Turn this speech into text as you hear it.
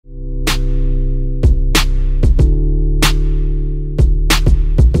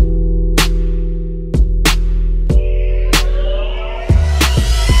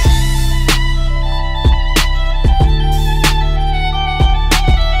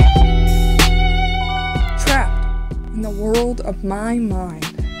of my mind.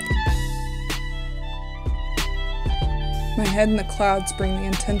 My head and the clouds bring the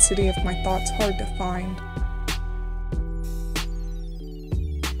intensity of my thoughts hard to find.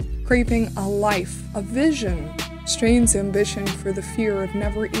 Craving a life, a vision, strains ambition for the fear of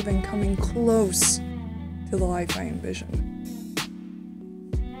never even coming close to the life I envision.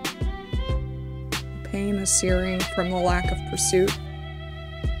 The pain is searing from the lack of pursuit.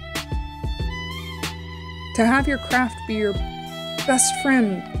 To have your craft be your best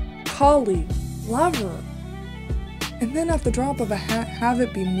friend, colleague, lover, and then at the drop of a hat, have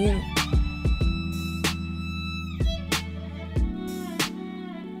it be mute.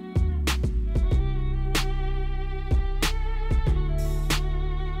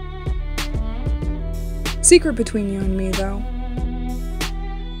 Secret between you and me, though.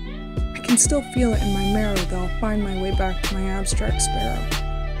 I can still feel it in my marrow that I'll find my way back to my abstract sparrow.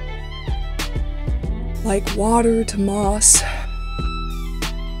 Like water to moss,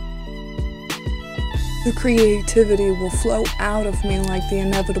 the creativity will flow out of me like the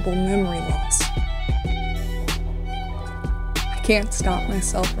inevitable memory loss. I can't stop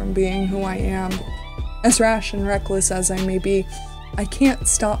myself from being who I am. As rash and reckless as I may be, I can't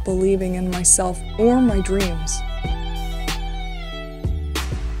stop believing in myself or my dreams.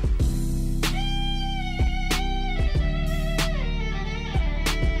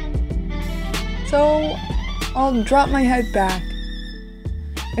 So, I'll drop my head back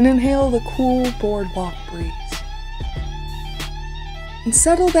and inhale the cool boardwalk breeze. And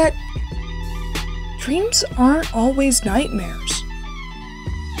settle that dreams aren't always nightmares.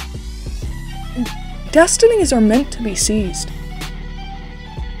 Destinies are meant to be seized.